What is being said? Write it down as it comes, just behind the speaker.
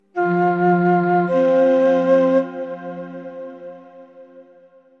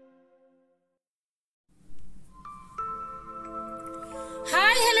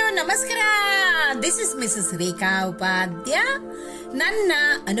Mrs ರೇಖಾ ಉಪಾಧ್ಯ. ನನ್ನ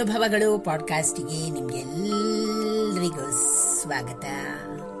ಅನುಭವಗಳು ಪಾಡ್ಕಾಸ್ಟ್ಗೆ ನಿಮ್ಗೆಲ್ಲರಿಗೂ ಸ್ವಾಗತ.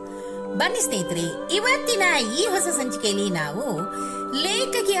 ಬನ್ನಿ ಸ್ನೇಹಿತರೆ, ಇವತ್ತಿನ ಈ ಹೊಸ ಸಂಚಿಕೆಯಲ್ಲಿ ನಾವು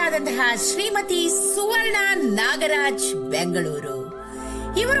ಲೇಖಕಿಯಾದಂತಹ ಶ್ರೀಮತಿ ಸುವರ್ಣ ನಾಗರಾಜ್ ಬೆಂಗಳೂರು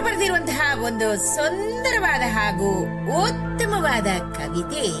ಇವರು ಬರೆದಿರುವಂತಹ ಒಂದು ಸುಂದರವಾದ ಹಾಗೂ ಉತ್ತಮವಾದ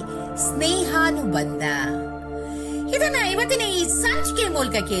ಕವಿತೆ ಸ್ನೇಹಾನುಬಂಧ. ಇದನ್ನ ಇವತ್ತಿನ ಈ ಸಂಚಿಕೆ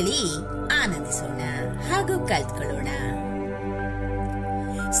ಮೂಲಕ ಕೇಳಿ ಆನಂದಿಸೋಣ ಹಾಗೂ ಕಲ್ತ್ಕೊಳ್ಳೋಣ.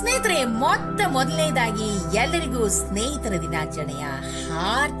 ಸ್ನೇಹಿತರೆ, ಮೊದಲನೇದಾಗಿ ಎಲ್ಲರಿಗೂ ಸ್ನೇಹಿತರ ದಿನಾಚರಣೆಯ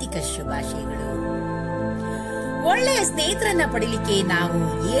ಹಾರ್ದಿಕ ಶುಭಾಶಯಗಳು. ಒಳ್ಳೆಯ ಸ್ನೇಹಿತರನ್ನ ಪಡಿಲಿಕ್ಕೆ ನಾವು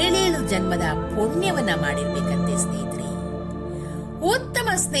 7 ಜನ್ಮದ ಪುಣ್ಯವನ್ನ ಮಾಡಿರ್ಬೇಕಂತೆ ಸ್ನೇಹಿತರೆ. ಉತ್ತಮ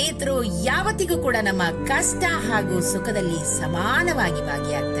ಸ್ನೇಹಿತರು ಯಾವತ್ತಿಗೂ ಕೂಡ ನಮ್ಮ ಕಷ್ಟ ಹಾಗೂ ಸುಖದಲ್ಲಿ ಸಮಾನವಾಗಿ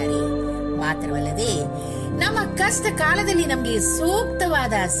ಭಾಗಿಯಾಗ್ತಾರೆ. ಮಾತ್ರವಲ್ಲದೆ ನಮ್ಮ ಕಷ್ಟ ಕಾಲದಲ್ಲಿ ನಮಗೆ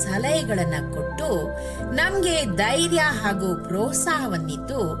ಸೂಕ್ತವಾದ ಸಲಹೆಗಳನ್ನ ಕೊಟ್ಟು ನಮ್ಗೆ ಧೈರ್ಯ ಹಾಗೂ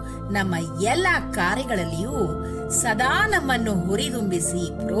ಪ್ರೋತ್ಸಾಹವನ್ನಿತ್ತು ನಮ್ಮ ಎಲ್ಲ ಕಾರ್ಯಗಳಲ್ಲಿಯೂ ಸದಾ ನಮ್ಮನ್ನು ಹುರಿದುಂಬಿಸಿ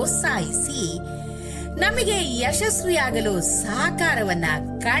ಪ್ರೋತ್ಸಾಹಿಸಿ ನಮಗೆ ಯಶಸ್ವಿಯಾಗಲು ಸಹಕಾರವನ್ನ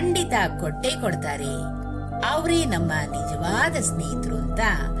ಖಂಡಿತ ಕೊಟ್ಟೇ ಕೊಡ್ತಾರೆ. ಅವರೇ ನಮ್ಮ ನಿಜವಾದ ಸ್ನೇಹಿತರು ಅಂತ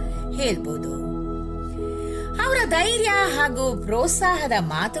ಹೇಳ್ಬೋದು. ಅವರ ಧೈರ್ಯ ಹಾಗೂ ಪ್ರೋತ್ಸಾಹದ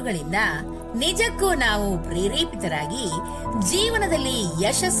ಮಾತುಗಳಿಂದ ನಿಜಕ್ಕೂ ನಾವು ಪ್ರೇರೇಪಿತರಾಗಿ ಜೀವನದಲ್ಲಿ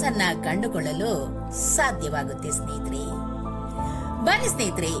ಯಶಸ್ಸನ್ನ ಕಂಡುಕೊಳ್ಳಲು ಸಾಧ್ಯವಾಗುತ್ತೆ ಸ್ನೇಹಿತರೆ. ಬನ್ನಿ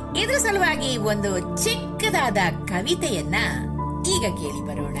ಸ್ನೇಹಿತರೆ, ಇದರ ಸಲುವಾಗಿ ಒಂದು ಚಿಕ್ಕದಾದ ಕವಿತೆಯನ್ನ ಈಗ ಕೇಳಿ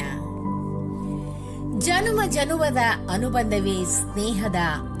ಬರೋಣ. ಜನುಮ ಜನುಮದ ಅನುಬಂಧವೇ ಸ್ನೇಹದ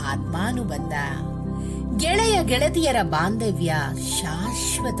ಆತ್ಮಾನುಬಂಧ. ಗೆಳೆಯ ಗೆಳತಿಯರ ಬಾಂಧವ್ಯ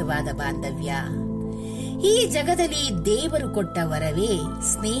ಶಾಶ್ವತವಾದ ಬಾಂಧವ್ಯ. ಈ ಜಗದಲ್ಲಿ ದೇವರು ಕೊಟ್ಟ ವರವೇ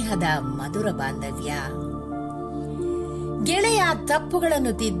ಸ್ನೇಹದ ಮಧುರ ಬಾಂಧವ್ಯ. ಗೆಳೆಯ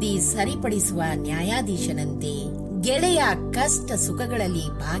ತಪ್ಪುಗಳನ್ನು ತಿದ್ದಿ ಸರಿಪಡಿಸುವ ನ್ಯಾಯಾಧೀಶನಂತೆ, ಗೆಳೆಯ ಕಷ್ಟ ಸುಖಗಳಲ್ಲಿ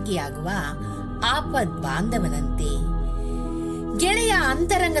ಭಾಗಿಯಾಗುವ ಆಪದ್ ಬಾಂಧವನಂತೆ, ಗೆಳೆಯ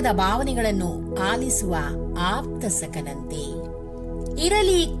ಅಂತರಂಗದ ಭಾವನೆಗಳನ್ನು ಆಲಿಸುವ ಆಪ್ತ ಸಖನಂತೆ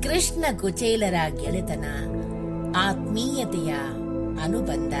ಇರಲಿ ಕೃಷ್ಣ ಕುಚೇಲರ ಗೆಳೆತನ, ಆತ್ಮೀಯತೆಯ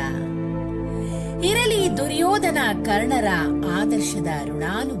ಅನುಬಂಧ. ಇರಲಿ ದುರ್ಯೋಧನ ಕರ್ಣರ ಆದರ್ಶದ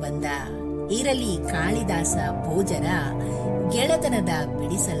ಋಣಾನುಬಂಧ. ಇರಲಿ ಕಾಳಿದಾಸ ಭೋಜರ ಗೆಳೆತನದ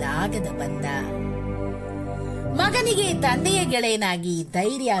ಬಿಡಿಸಲಾಗದ ಬಂಧ. ಮಗನಿಗೆ ತಂದೆಯ ಗೆಳೆಯನಾಗಿ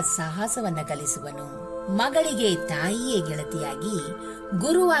ಧೈರ್ಯ ಸಾಹಸವನ್ನ ಕಲಿಸುವನು. ಮಗಳಿಗೆ ತಾಯಿಯೇ ಗೆಳತಿಯಾಗಿ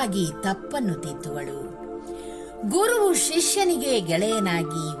ಗುರುವಾಗಿ ತಪ್ಪನ್ನು ತಿದ್ದುವಳು. ಗುರುವು ಶಿಷ್ಯನಿಗೆ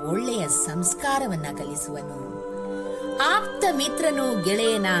ಗೆಳೆಯನಾಗಿ ಒಳ್ಳೆಯ ಸಂಸ್ಕಾರವನ್ನ ಕಲಿಸುವನು. ಆಪ್ತ ಮಿತ್ರನು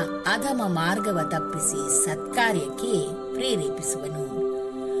ಗೆಳೆಯನ ಅಧಮ ಮಾರ್ಗವ ತಪ್ಪಿಸಿ ಸತ್ಕಾರ್ಯಕ್ಕೆ ಪ್ರೇರೇಪಿಸುವನು.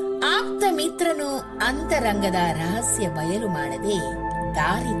 ಆಪ್ತ ಮಿತ್ರನು ಅಂತರಂಗದ ರಹಸ್ಯ ಬಯಲು ಮಾಡದೆ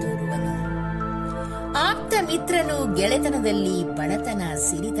ದಾರಿ ತೋರುವನು. ಆಪ್ತ ಮಿತ್ರನು ಗೆಳೆತನದಲ್ಲಿ ಬಡತನ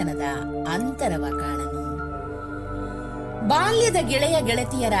ಸಿರಿತನದ ಅಂತರವ ಕಾಣನು. ಬಾಲ್ಯದ ಗೆಳೆಯ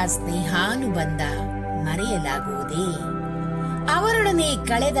ಗೆಳತಿಯರ ಸ್ನೇಹಾನುಬಂಧ ಮರೆಯಲಾಗುವುದೇ? ಅವರೊಡನೆ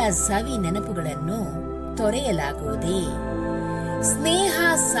ಕಳೆದ ಸವಿ ನೆನಪುಗಳನ್ನು ತೊರೆಯಲಾಗುವುದೇ? ಸ್ನೇಹ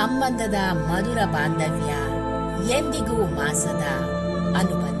ಸಂಬಂಧದ ಮಧುರ ಬಾಂಧವ್ಯ ಎಂದಿಗೂ ಮಾಸದ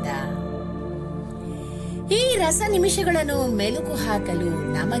ಅನುಬಂಧ. ಈ ರಸ ನಿಮಿಷಗಳನ್ನು ಮೆಲುಕು ಹಾಕಲು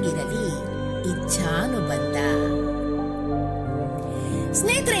ನಮಗಿರಲಿ ಇಚ್ಛಾನುಬಂಧ.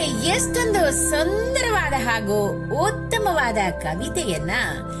 ಸ್ನೇಹಿತರೆ, ಎಷ್ಟೊಂದು ಸುಂದರವಾದ ಹಾಗೂ ಉತ್ತಮವಾದ ಕವಿತೆಯನ್ನ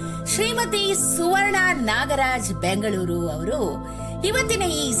ಶ್ರೀಮತಿ ಸುವರ್ಣ ನಾಗರಾಜ್ ಬೆಂಗಳೂರು ಅವರು ಇವತ್ತಿನ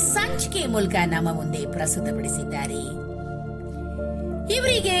ಈ ಸಂಚಿಕೆ ಮೂಲಕ ನಮ್ಮ ಮುಂದೆ ಪ್ರಸ್ತುತಪಡಿಸಿದ್ದಾರೆ.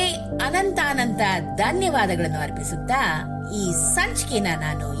 ಇವರಿಗೆ ಅನಂತಾನಂತ ಧನ್ಯವಾದಗಳನ್ನು ಅರ್ಪಿಸುತ್ತಾ ಈ ಸಂಚಿಕೆನ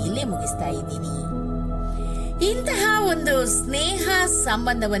ನಾನು ಇಲ್ಲೇ ಮುಗಿಸ್ತಾ ಇದ್ದೀನಿ. ಇಂತಹ ಒಂದು ಸ್ನೇಹ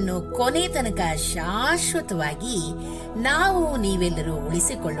ಸಂಬಂಧವನ್ನು ಕೊನೆ ತನಕ ಶಾಶ್ವತವಾಗಿ ನಾವು ನೀವೆಲ್ಲರೂ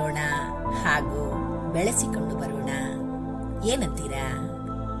ಉಳಿಸಿಕೊಳ್ಳೋಣ ಹಾಗೂ ಬೆಳೆಸಿಕೊಂಡು ಬರೋಣ. ಏನಂತೀರಾ?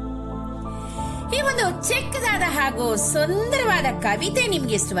 ಈ ಒಂದು ಚಿಕ್ಕದಾದ ಹಾಗೂ ಸುಂದರವಾದ ಕವಿತೆ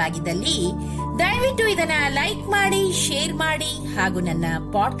ನಿಮ್ಗೆ ಇಷ್ಟವಾಗಿದ್ದಲ್ಲಿ ದಯವಿಟ್ಟು ಇದನ್ನ ಲೈಕ್ ಮಾಡಿ, ಶೇರ್ ಮಾಡಿ ಹಾಗೂ ನನ್ನ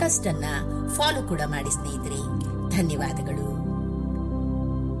ಪಾಡ್ಕಾಸ್ಟ್ ಅನ್ನ ಫಾಲೋ ಕೂಡ ಮಾಡಿ ಸ್ನೇಹಿತರೆ. ಧನ್ಯವಾದಗಳು.